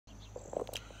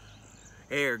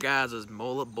Hey guys, it's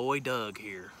Mullet Boy Doug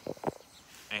here,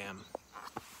 and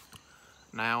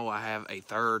now I have a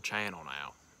third channel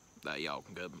now that y'all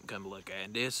can come look at,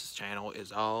 and this channel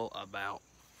is all about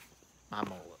my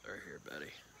mullet right here,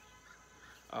 buddy.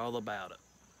 All about it.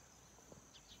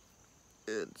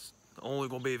 It's only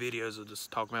gonna be videos of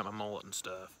just talking about my mullet and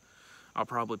stuff. I'll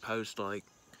probably post I'll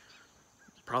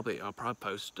probably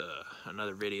post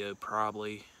another video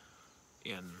probably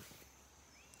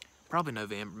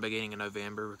November, beginning of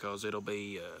November, because it'll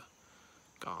be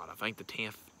God, I think the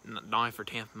 9th or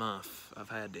 10th month I've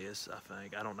had this. I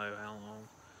don't know how long.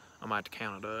 I might have to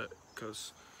count it up,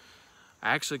 because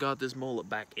I actually got this mullet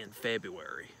back in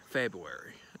February.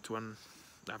 That's when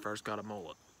I first got a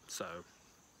mullet. So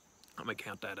let me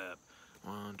count that up.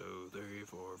 1, 2, 3,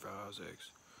 4, 5,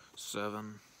 6,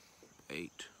 7,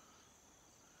 8.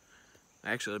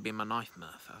 Actually, it'll be my 9th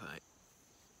month, I think.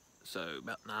 So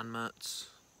about 9 months.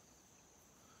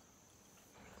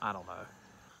 I don't know.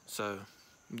 So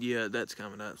yeah, that's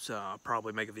coming up. So I'll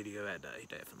probably make a video that day,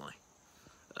 definitely,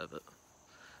 of it.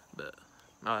 But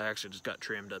I actually just got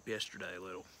trimmed up yesterday a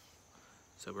little.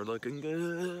 So we're looking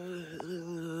good.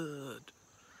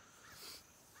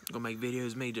 Gonna make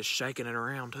videos of me just shaking it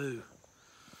around too.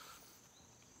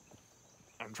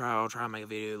 I'll try to make a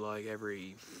video like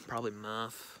every probably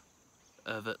month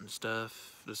of it and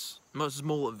stuff. This most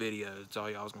mullet videos, it's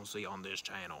all y'all's gonna see on this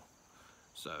channel.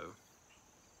 So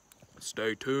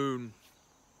stay tuned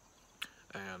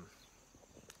and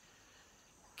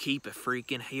keep a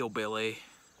freaking hillbilly,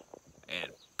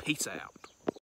 and peace out.